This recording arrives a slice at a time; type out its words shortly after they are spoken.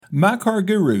My Car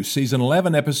Guru, Season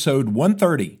 11, Episode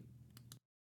 130.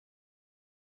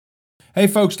 Hey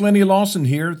folks, Lenny Lawson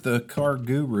here, the Car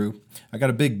Guru. I got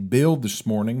a big bill this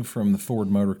morning from the Ford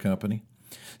Motor Company.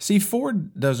 See,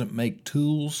 Ford doesn't make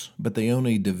tools, but they own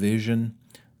a division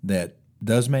that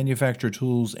does manufacture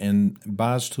tools and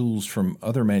buys tools from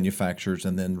other manufacturers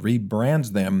and then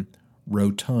rebrands them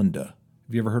Rotunda.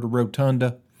 Have you ever heard of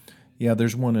Rotunda? Yeah,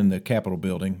 there's one in the Capitol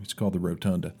building. It's called the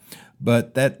Rotunda.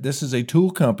 But this is a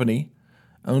tool company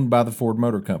owned by the Ford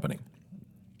Motor Company.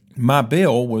 My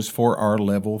bill was for our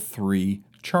Level 3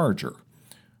 charger,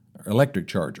 electric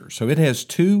charger. So it has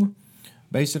two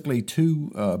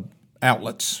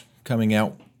outlets coming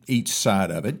out each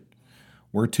side of it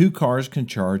where two cars can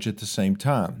charge at the same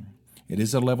time. It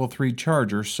is a Level 3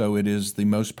 charger, so it is the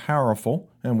most powerful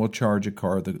and will charge a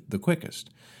car the quickest.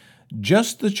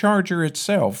 Just the charger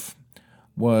itself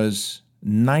was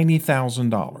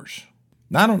 $90,000.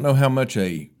 Now, I don't know how much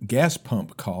a gas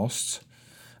pump costs.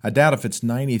 I doubt if it's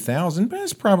 $90,000, but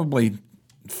it's probably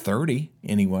 $30,000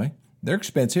 anyway. They're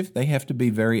expensive. They have to be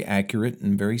very accurate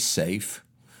and very safe.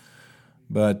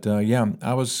 But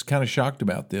I was kind of shocked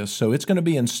about this. So it's going to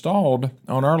be installed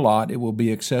on our lot. It will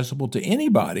be accessible to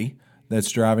anybody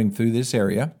that's driving through this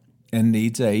area and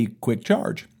needs a quick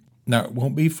charge. Now, it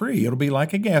won't be free. It'll be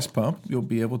like a gas pump. You'll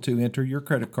be able to enter your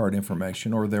credit card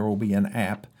information, or there will be an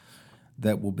app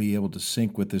that will be able to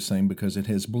sync with this thing because it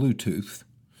has Bluetooth.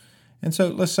 And so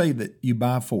let's say that you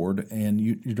buy Ford and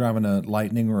you're driving a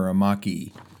Lightning or a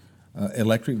Mach-E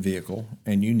electric vehicle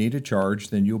and you need a charge,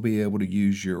 then you'll be able to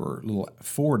use your little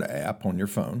Ford app on your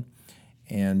phone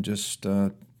and just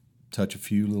make a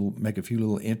few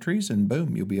little entries, and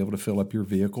boom, you'll be able to fill up your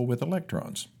vehicle with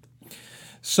electrons.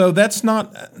 So that's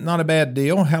not a bad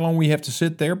deal. How long we have to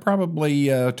sit there? Probably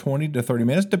 20 to 30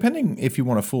 minutes, depending if you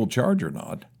want a full charge or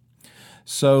not.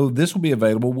 So this will be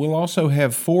available. We'll also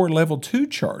have 4 Level 2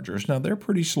 chargers. Now, they're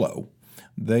pretty slow.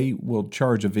 They will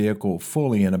charge a vehicle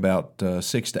fully in about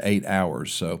 6 to 8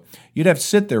 hours. So you'd have to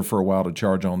sit there for a while to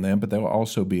charge on them, but they'll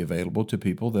also be available to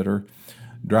people that are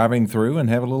driving through and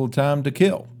have a little time to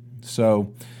kill.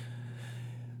 So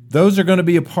those are going to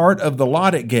be a part of the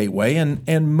lot at Gateway,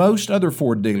 and most other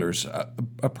Ford dealers.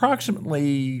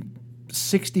 Approximately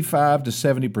 65 to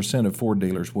 70% of Ford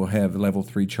dealers will have Level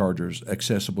 3 chargers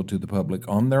accessible to the public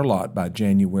on their lot by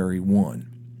January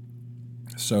 1.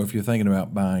 So if you're thinking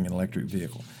about buying an electric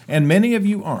vehicle, and many of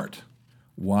you aren't.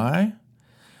 Why?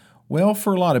 Well,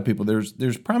 for a lot of people,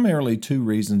 there's primarily 2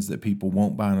 reasons that people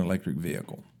won't buy an electric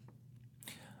vehicle.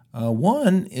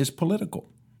 One is political.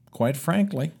 Quite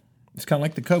frankly, it's kind of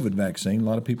like the COVID vaccine. A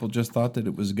lot of people just thought that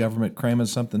it was government cramming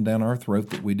something down our throat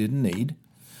that we didn't need.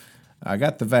 I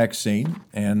got the vaccine,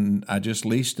 and I just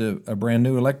leased a brand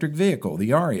new electric vehicle,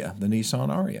 the Aria, the Nissan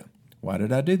Aria. Why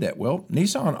did I do that? Well,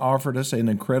 Nissan offered us an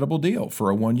incredible deal for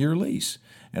a 1-year lease.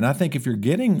 And I think if you're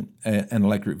getting an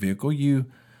electric vehicle, you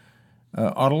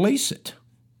ought to lease it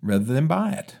rather than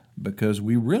buy it, because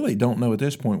we really don't know at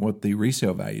this point what the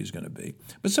resale value is going to be.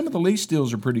 But some of the lease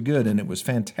deals are pretty good, and it was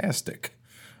fantastic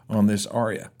on this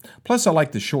Aria. Plus, I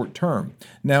like the short term.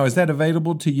 Now, is that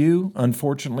available to you?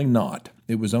 Unfortunately not.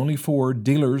 It was only for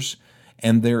dealers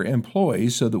and their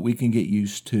employees so that we can get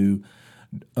used to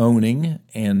owning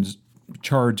and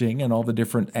charging and all the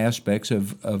different aspects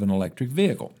of an electric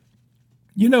vehicle.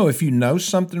 You know, if you know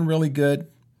something really good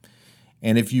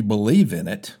and if you believe in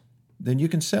it, then you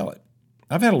can sell it.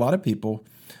 I've had a lot of people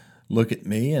look at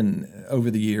me and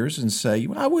over the years and say,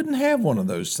 well, I wouldn't have one of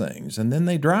those things. And then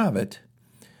they drive it.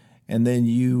 And then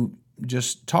you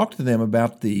just talk to them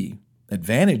about the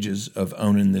advantages of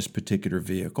owning this particular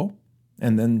vehicle,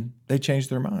 and then they change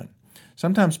their mind.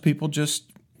 Sometimes people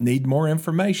just need more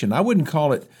information. I wouldn't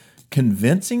call it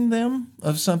convincing them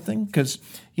of something because,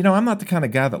 I'm not the kind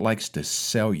of guy that likes to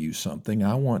sell you something.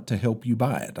 I want to help you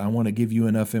buy it. I want to give you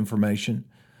enough information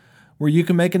where you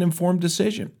can make an informed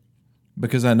decision,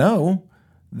 because I know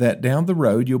that down the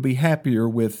road you'll be happier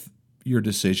with your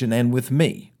decision and with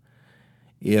me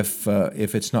if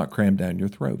it's not crammed down your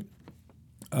throat.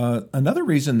 Another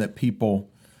reason that people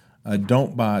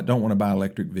don't want to buy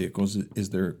electric vehicles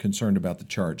is they're concerned about the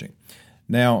charging.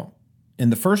 Now, in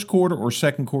the first quarter or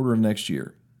second quarter of next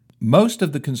year, most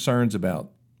of the concerns about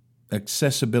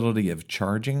accessibility of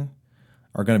charging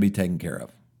are going to be taken care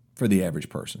of for the average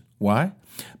person. Why?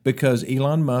 Because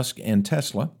Elon Musk and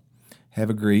Tesla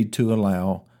have agreed to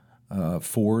allow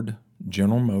Ford,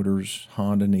 General Motors,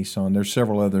 Honda, Nissan, there's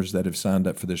several others that have signed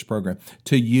up for this program,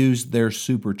 to use their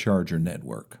supercharger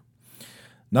network.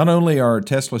 Not only are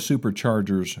Tesla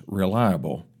superchargers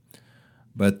reliable,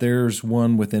 but there's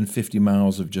one within 50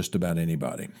 miles of just about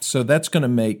anybody. So that's going to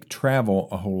make travel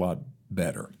a whole lot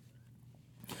better.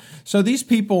 So these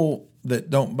people that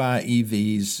don't buy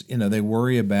EVs, they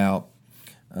worry about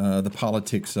the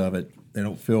politics of it. They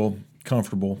don't feel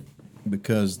comfortable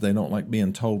because they don't like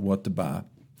being told what to buy.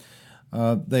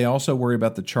 They also worry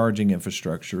about the charging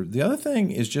infrastructure. The other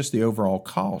thing is just the overall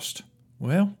cost.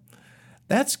 Well,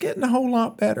 that's getting a whole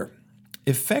lot better.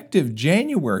 Effective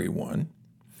January 1,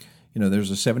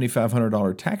 there's a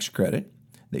 $7,500 tax credit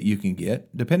that you can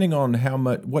get, depending on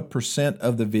what percent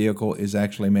of the vehicle is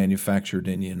actually manufactured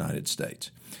in the United States.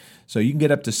 So you can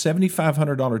get up to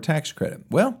 $7,500 tax credit.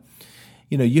 Well,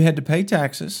 you had to pay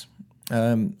taxes,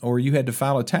 or you had to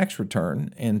file a tax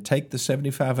return and take the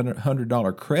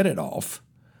 $7,500 credit off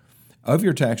of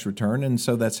your tax return, and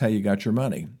so that's how you got your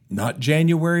money. Not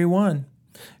January 1.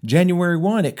 January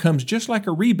 1, it comes just like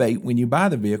a rebate when you buy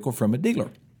the vehicle from a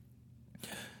dealer.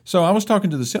 So I was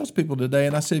talking to the salespeople today,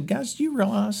 and I said, guys, do you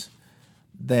realize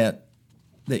that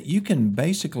you can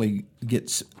basically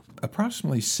get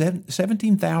approximately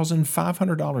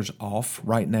 $17,500 off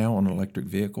right now on an electric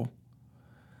vehicle?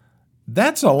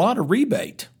 That's a lot of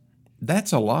rebate.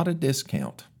 That's a lot of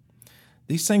discount.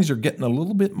 These things are getting a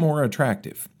little bit more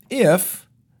attractive if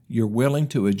you're willing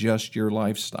to adjust your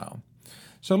lifestyle.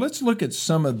 So let's look at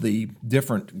some of the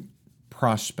different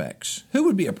prospects. Who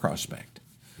would be a prospect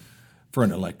for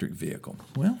an electric vehicle?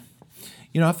 Well,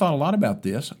 I thought a lot about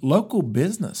this. Local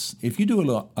business. If you do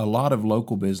a lot of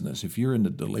local business, if you're in the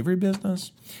delivery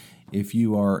business, if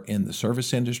you are in the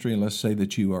service industry, and let's say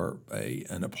that you are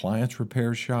an appliance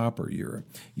repair shop, or you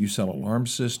sell alarm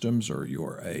systems, or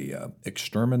you're a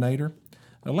exterminator,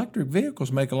 electric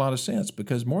vehicles make a lot of sense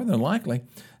because more than likely,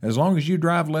 as long as you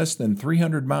drive less than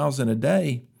 300 miles in a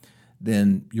day,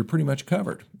 then you're pretty much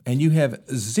covered. And you have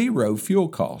zero fuel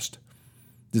cost.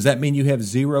 Does that mean you have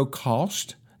zero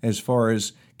cost as far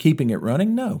as keeping it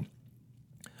running? No.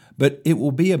 But it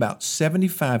will be about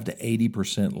 75 to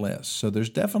 80% less. So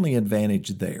there's definitely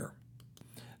advantage there.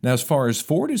 Now, as far as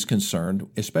Ford is concerned,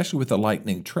 especially with the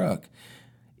Lightning truck,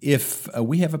 if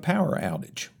we have a power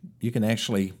outage, you can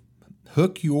actually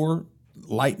hook your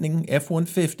Lightning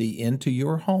F-150 into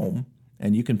your home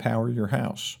and you can power your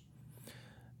house.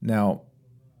 Now,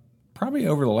 probably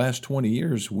over the last 20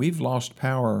 years, we've lost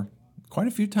power quite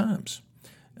a few times,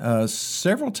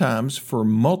 several times for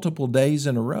multiple days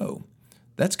in a row.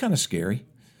 That's kind of scary,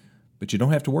 but you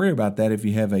don't have to worry about that if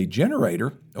you have a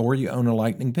generator or you own a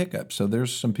Lightning pickup. So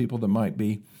there's some people that might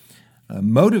be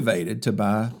motivated to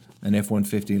buy an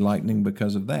F-150 Lightning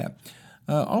because of that.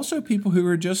 Also, people who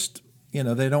are just,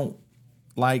 they don't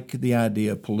like the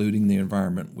idea of polluting the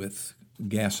environment with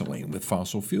gasoline, with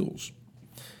fossil fuels.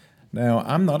 Now,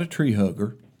 I'm not a tree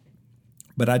hugger,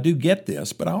 but I do get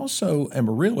this, but I also am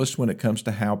a realist when it comes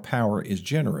to how power is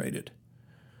generated.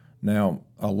 Now,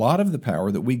 a lot of the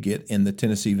power that we get in the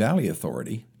Tennessee Valley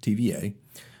Authority, TVA,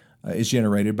 is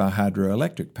generated by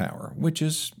hydroelectric power, which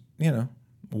is,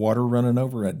 water running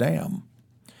over a dam.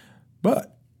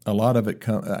 But a lot of it,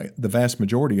 the vast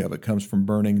majority of it comes from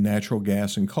burning natural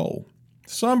gas and coal.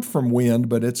 Some from wind,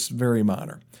 but it's very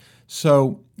minor.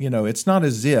 So, it's not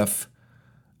as if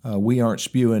we aren't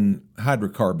spewing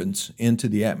hydrocarbons into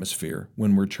the atmosphere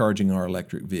when we're charging our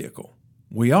electric vehicle.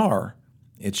 We are.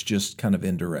 It's just kind of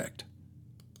indirect.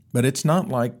 But it's not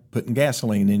like putting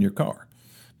gasoline in your car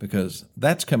because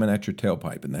that's coming at your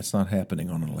tailpipe, and that's not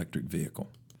happening on an electric vehicle.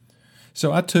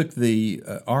 So I took the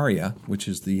Aria, which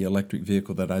is the electric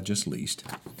vehicle that I just leased.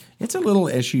 It's a little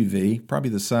SUV,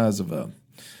 probably the size of a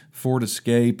Ford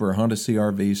Escape or a Honda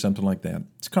CR-V, something like that.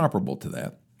 It's comparable to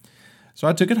that. So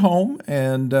I took it home,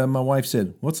 and my wife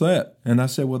said, "What's that?" And I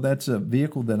said, "Well, that's a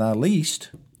vehicle that I leased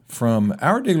from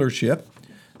our dealership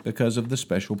because of the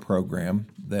special program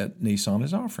that Nissan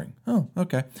is offering." Oh,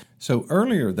 okay. So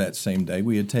earlier that same day,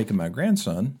 we had taken my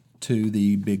grandson to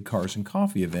the big Cars and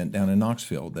Coffee event down in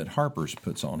Knoxville that Harper's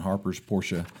puts on. Harper's,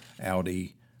 Porsche,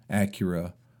 Audi,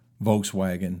 Acura,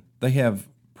 Volkswagen. They have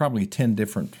probably 10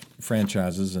 different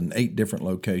franchises and 8 different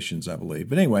locations, I believe.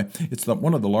 But anyway, it's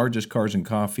one of the largest Cars and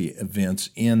Coffee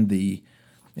events in the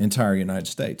entire United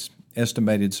States,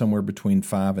 estimated somewhere between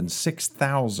 5,000 and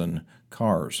 6,000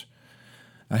 cars.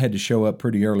 I had to show up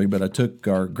pretty early, but I took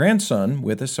our grandson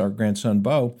with us, our grandson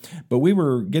Bo, but we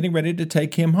were getting ready to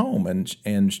take him home,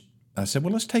 and I said,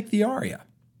 "Well, let's take the Aria."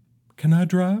 "Can I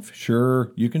drive?"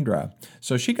 "Sure, you can drive."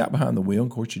 So she got behind the wheel. Of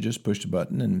course, you just push the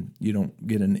button, and you don't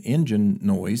get an engine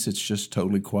noise. It's just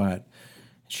totally quiet.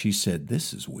 She said,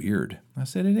 "This is weird." I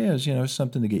said, "It is, it's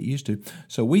something to get used to."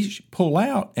 So we pull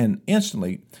out, and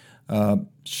instantly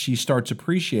she starts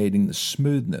appreciating the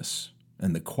smoothness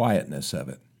and the quietness of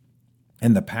it.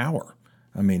 And the power.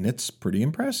 I mean, it's pretty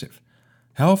impressive.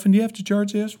 "How often do you have to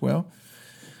charge this?" "Well,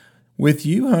 With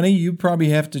you, honey, you probably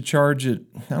have to charge it.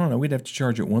 I don't know. We'd have to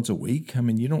charge it once a week. I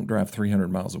mean, you don't drive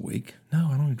 300 miles a week. No,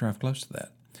 I don't even drive close to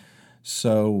that.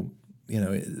 So,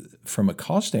 from a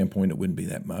cost standpoint, it wouldn't be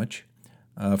that much.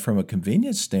 From a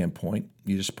convenience standpoint,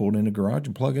 you just pull it in the garage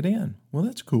and plug it in. Well,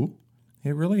 that's cool.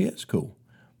 It really is cool.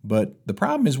 But the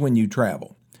problem is when you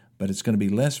travel. But it's going to be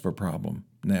less of a problem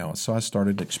now. So I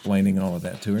started explaining all of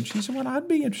that to her. And she said, well, I'd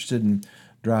be interested in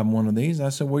driving one of these. And I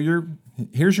said, well,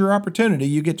 here's your opportunity.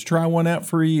 You get to try one out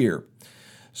for a year.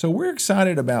 So we're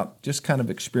excited about just kind of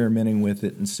experimenting with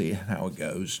it and see how it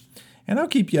goes. And I'll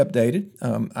keep you updated.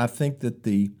 I think that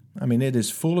it is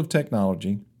full of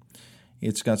technology.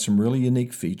 It's got some really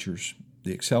unique features.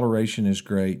 The acceleration is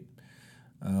great.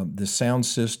 The sound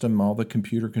system, all the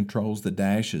computer controls, the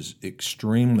dash is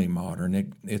extremely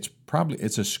modern.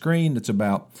 It's a screen that's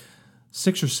about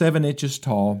 6 or 7 inches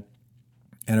tall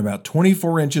and about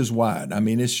 24 inches wide. I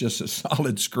mean, it's just a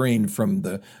solid screen from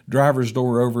the driver's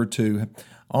door over to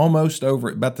almost over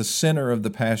about the center of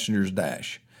the passenger's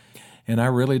dash. And I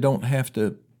really don't have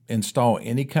to install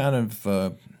any kind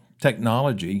of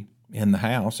technology in the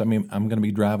house. I mean, I'm going to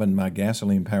be driving my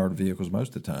gasoline-powered vehicles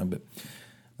most of the time, but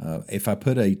if I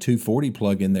put a 240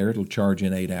 plug in there, it'll charge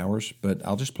in 8 hours, but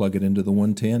I'll just plug it into the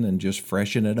 110 and just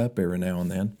freshen it up every now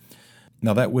and then.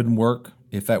 Now, that wouldn't work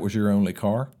if that was your only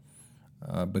car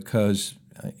because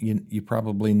you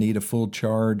probably need a full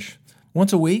charge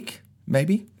once a week,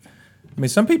 maybe. I mean,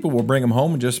 some people will bring them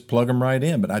home and just plug them right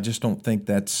in, but I just don't think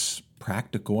that's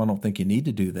practical. I don't think you need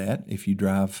to do that. If you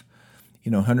drive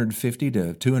 150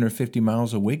 to 250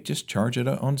 miles a week, just charge it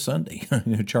on Sunday.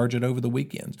 Charge it over the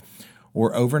weekends.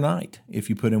 Or overnight if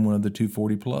you put in one of the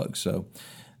 240 plugs. So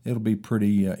it'll be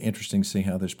pretty interesting to see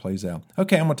how this plays out.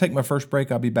 Okay, I'm going to take my first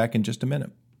break. I'll be back in just a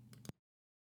minute.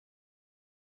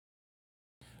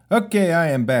 Okay, I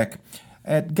am back.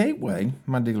 At Gateway,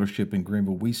 my dealership in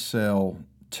Greenville, we sell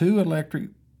 2 electric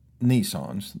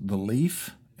Nissans, the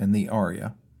Leaf and the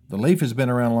Aria. The Leaf has been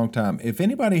around a long time. If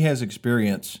anybody has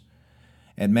experience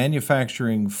at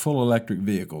manufacturing full electric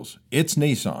vehicles, it's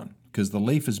Nissan, because the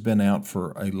Leaf has been out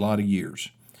for a lot of years.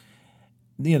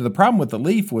 The problem with the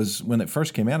Leaf was when it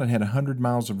first came out, it had 100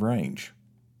 miles of range.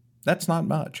 That's not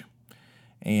much.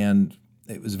 And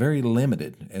it was very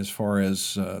limited as far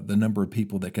as the number of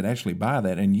people that could actually buy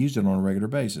that and use it on a regular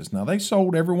basis. Now, they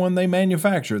sold everyone they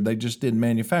manufactured. They just didn't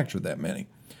manufacture that many.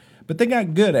 But they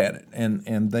got good at it,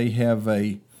 and they have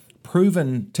a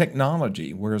proven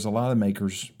technology, whereas a lot of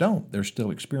makers don't. They're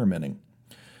still experimenting.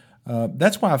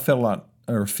 That's why I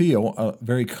feel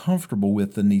very comfortable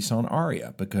with the Nissan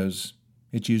Aria, because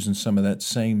it's using some of that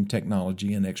same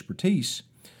technology and expertise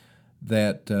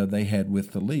that they had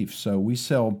with the Leaf. So we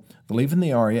sell the Leaf and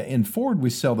the Aria. In Ford, we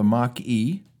sell the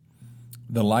Mach-E,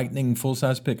 the Lightning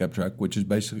full-size pickup truck, which is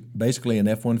basically an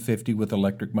F-150 with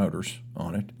electric motors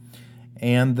on it,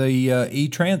 and the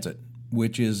E-Transit,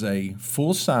 which is a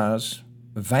full-size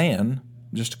van,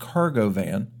 just a cargo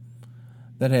van,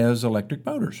 that has electric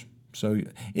motors. So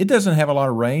it doesn't have a lot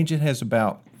of range. It has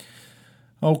about,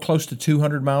 close to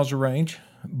 200 miles of range,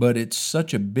 but it's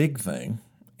such a big thing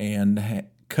and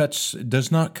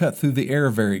does not cut through the air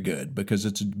very good because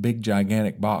it's a big,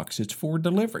 gigantic box. It's for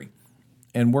delivery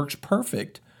and works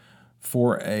perfect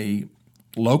for a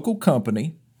local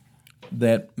company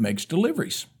that makes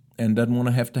deliveries and doesn't want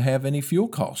to have any fuel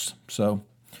costs. So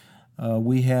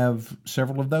we have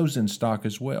several of those in stock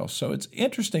as well. So it's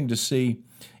interesting to see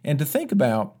and to think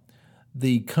about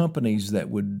the companies that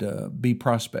would be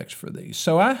prospects for these.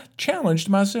 So I challenged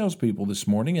my salespeople this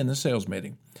morning in the sales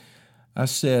meeting. I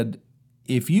said,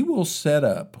 if you will set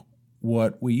up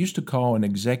what we used to call an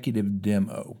executive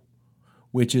demo,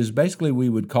 which is basically we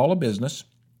would call a business,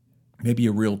 maybe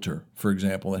a realtor, for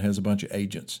example, that has a bunch of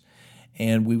agents,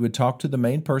 and we would talk to the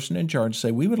main person in charge,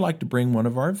 say, we would like to bring one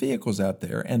of our vehicles out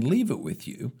there and leave it with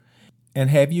you and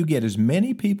have you get as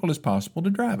many people as possible to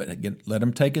drive it. Let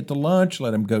them take it to lunch,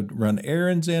 let them go run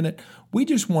errands in it. We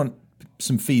just want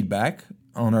some feedback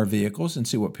on our vehicles and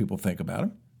see what people think about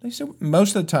them. They said,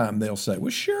 most of the time they'll say, well,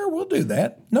 sure, we'll do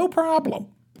that. No problem.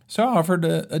 So I offered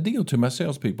a deal to my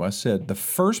salespeople. I said, the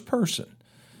first person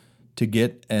to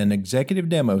get an executive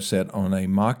demo set on a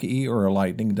Mach-E or a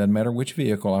Lightning, doesn't matter which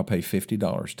vehicle, I'll pay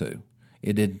 $50 to.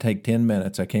 It didn't take 10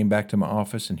 minutes. I came back to my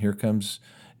office, and here comes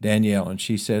Danielle, and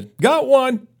she said, got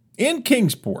one in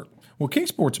Kingsport. Well,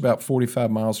 Kingsport's about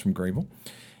 45 miles from Greenville,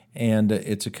 and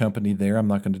it's a company there. I'm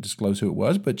not going to disclose who it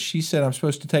was, but she said I'm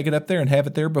supposed to take it up there and have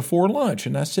it there before lunch.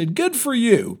 And I said, good for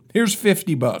you. Here's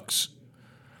 $50.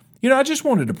 I just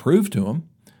wanted to prove to them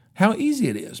how easy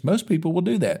it is. Most people will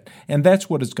do that, and that's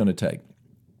what it's going to take.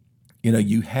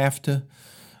 You have to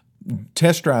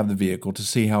test drive the vehicle to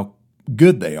see how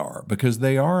good they are, because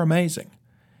they are amazing.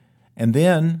 And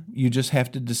then you just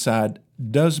have to decide,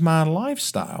 does my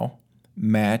lifestyle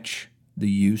match the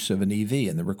use of an EV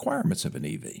and the requirements of an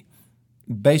EV?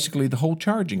 Basically, the whole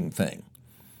charging thing.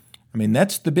 I mean,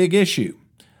 that's the big issue.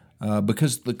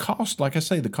 Because the cost, like I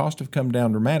say, the cost have come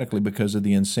down dramatically because of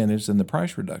the incentives and the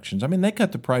price reductions. I mean, they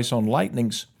cut the price on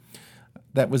Lightnings.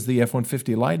 That was the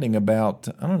F-150 Lightning about,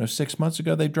 6 months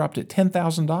ago. They dropped it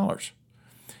 $10,000.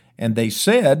 And they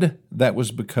said that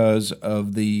was because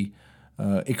of the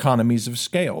economies of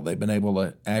scale. They've been able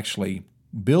to actually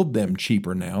build them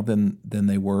cheaper now than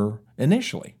they were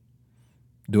initially.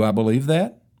 Do I believe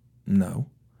that? No.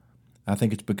 I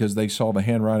think it's because they saw the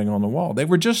handwriting on the wall. They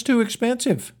were just too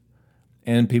expensive,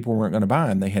 and people weren't going to buy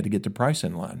them. They had to get the price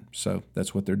in line. So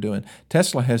that's what they're doing.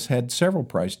 Tesla has had several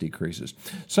price decreases.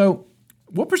 So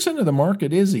what percent of the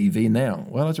market is EV now?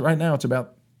 Well, right now it's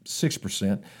about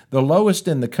 6%. The lowest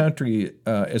in the country,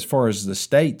 as far as the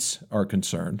states are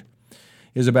concerned,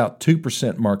 is about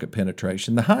 2% market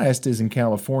penetration. The highest is in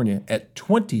California at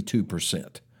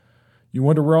 22%. You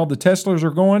wonder where all the Teslas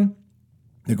are going?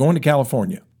 They're going to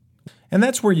California. And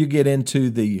that's where you get into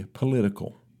the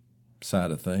political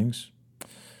side of things.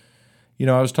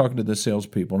 I was talking to the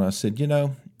salespeople, and I said,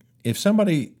 if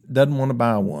somebody doesn't want to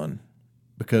buy one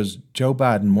because Joe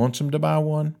Biden wants them to buy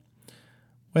one,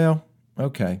 well,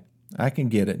 okay, I can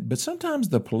get it. But sometimes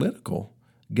the political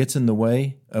gets in the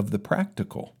way of the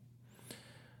practical.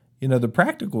 The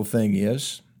practical thing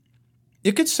is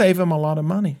it could save them a lot of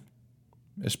money,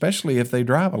 especially if they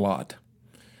drive a lot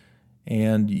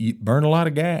and you burn a lot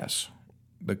of gas,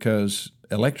 because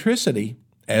electricity,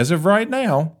 as of right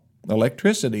now,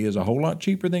 electricity is a whole lot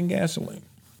cheaper than gasoline.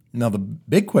 Now, the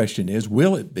big question is,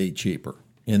 will it be cheaper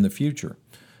in the future?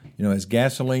 As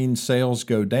gasoline sales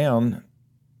go down,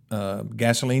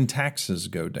 gasoline taxes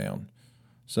go down.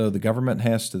 So the government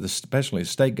has to, especially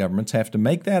state governments, have to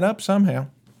make that up somehow.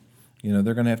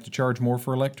 They're going to have to charge more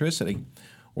for electricity,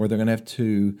 or they're going to have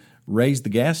to raise the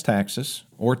gas taxes,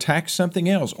 or tax something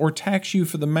else, or tax you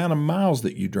for the amount of miles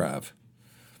that you drive.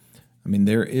 I mean,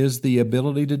 there is the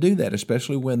ability to do that,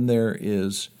 especially when there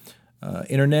is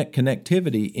internet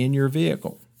connectivity in your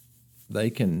vehicle. They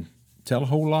can tell a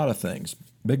whole lot of things.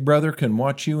 Big Brother can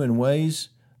watch you in ways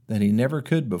that he never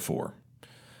could before.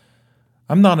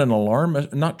 I'm not an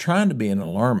alarmist, not trying to be an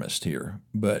alarmist here,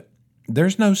 but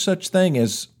there's no such thing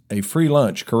as a free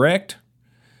lunch, correct?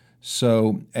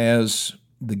 So as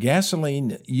the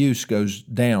gasoline use goes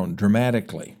down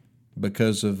dramatically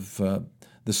because of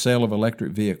the sale of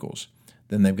electric vehicles,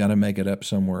 then they've got to make it up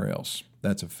somewhere else.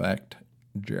 That's a fact,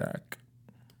 Jack.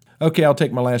 Okay, I'll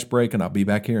take my last break, and I'll be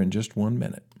back here in just 1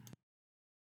 minute.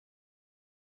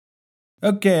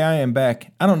 Okay, I am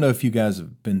back. I don't know if you guys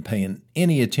have been paying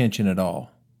any attention at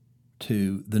all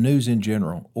to the news in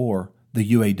general or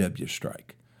the UAW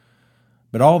strike.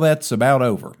 But all that's about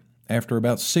over. After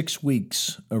about 6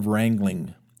 weeks of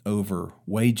wrangling over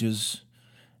wages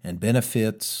and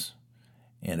benefits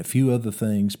and a few other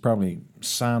things, probably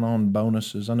sign-on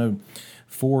bonuses. I know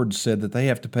Ford said that they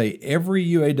have to pay every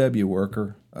UAW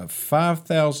worker a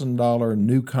 $5,000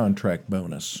 new contract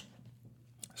bonus.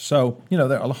 So,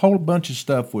 a whole bunch of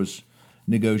stuff was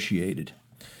negotiated.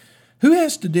 Who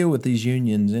has to deal with these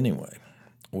unions anyway?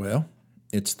 Well,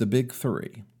 it's the big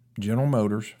three: General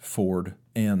Motors, Ford,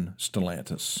 and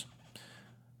Stellantis.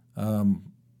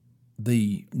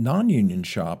 The non-union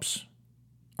shops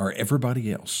are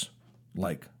everybody else,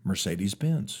 like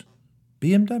Mercedes-Benz,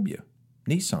 BMW,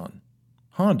 Nissan,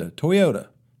 Honda, Toyota,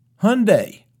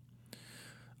 Hyundai.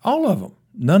 All of them.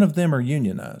 None of them are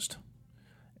unionized.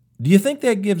 Do you think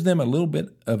that gives them a little bit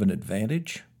of an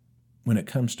advantage when it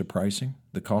comes to pricing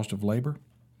the cost of labor?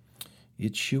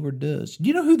 It sure does. Do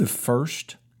you know who the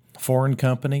first foreign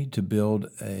company to build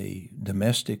a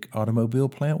domestic automobile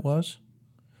plant was?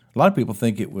 A lot of people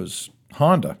think it was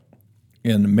Honda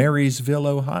in Marysville,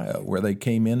 Ohio, where they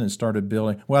came in and started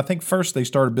building. Well, I think first they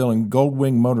started building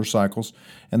Goldwing motorcycles,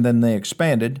 and then they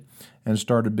expanded and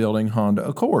started building Honda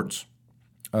Accords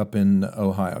up in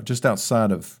Ohio, just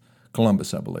outside of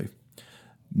Columbus, I believe.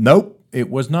 Nope, it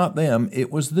was not them. It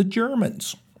was the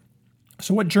Germans.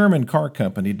 So what German car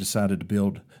company decided to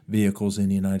build vehicles in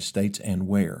the United States, and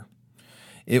where?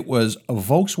 It was a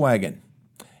Volkswagen,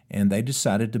 and they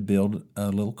decided to build a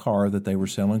little car that they were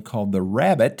selling called the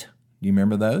Rabbit. Do you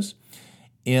remember those?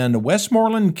 In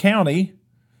Westmoreland County,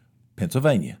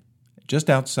 Pennsylvania, just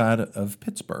outside of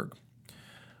Pittsburgh.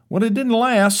 Well, it didn't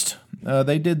last.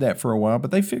 They did that for a while, but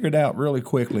they figured out really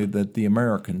quickly that the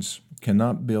Americans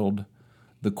cannot build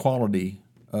the quality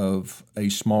of a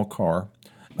small car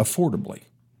affordably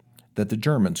that the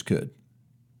Germans could.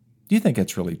 Do you think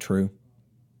that's really true?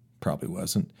 probably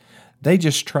wasn't. They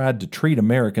just tried to treat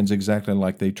Americans exactly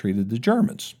like they treated the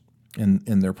Germans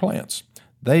in their plants.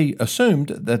 They assumed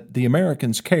that the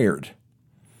Americans cared.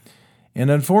 And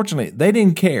unfortunately, they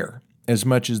didn't care as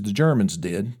much as the Germans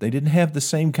did. They didn't have the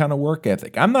same kind of work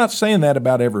ethic. I'm not saying that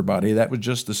about everybody. That was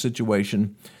just the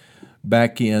situation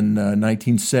back in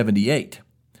 1978.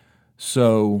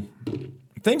 So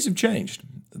things have changed.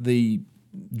 The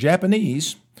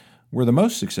Japanese were the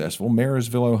most successful.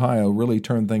 Marysville, Ohio really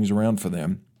turned things around for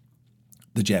them,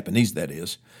 the Japanese, that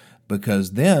is,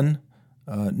 because then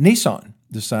Nissan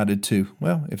decided to,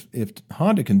 well, if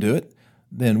Honda can do it,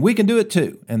 then we can do it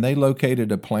too. And they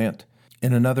located a plant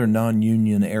in another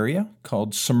non-union area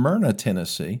called Smyrna,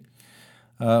 Tennessee.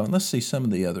 Let's see some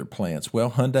of the other plants.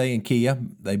 Well, Hyundai and Kia,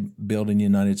 they build in the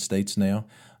United States now.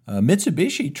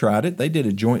 Mitsubishi tried it. They did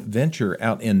a joint venture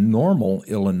out in Normal,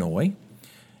 Illinois,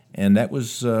 and that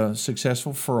was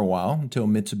successful for a while until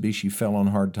Mitsubishi fell on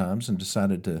hard times and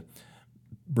decided to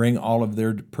bring all of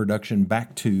their production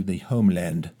back to the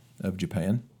homeland of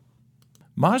Japan.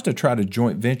 Mazda tried a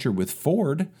joint venture with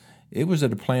Ford. It was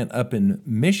at a plant up in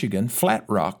Michigan, Flat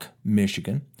Rock,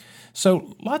 Michigan.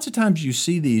 So lots of times you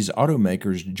see these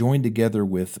automakers join together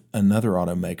with another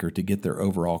automaker to get their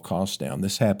overall costs down.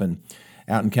 This happened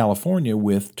out in California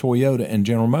with Toyota and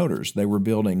General Motors. They were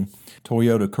building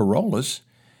Toyota Corollas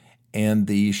and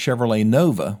the Chevrolet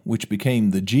Nova, which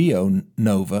became the Geo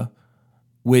Nova,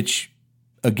 which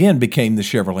again became the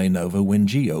Chevrolet Nova when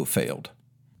Geo failed.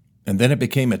 And then it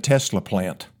became a Tesla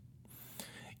plant.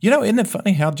 You know, isn't it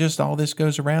funny how just all this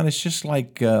goes around? It's just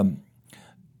like,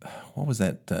 what was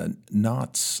that,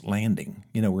 Knots Landing,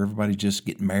 you know, where everybody just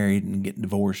get married and get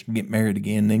divorced and get married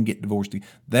again and then get divorced again.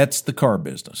 That's the car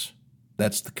business.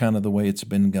 That's the kind of the way it's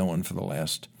been going for the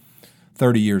last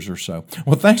 30 years or so.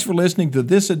 Well, thanks for listening to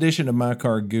this edition of My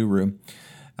Car Guru.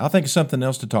 I'll think of something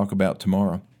else to talk about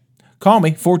tomorrow. Call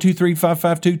me,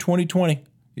 423-552-2020,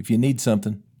 if you need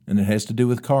something and it has to do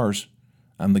with cars.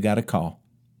 I'm the guy to call.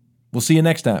 We'll see you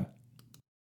next time.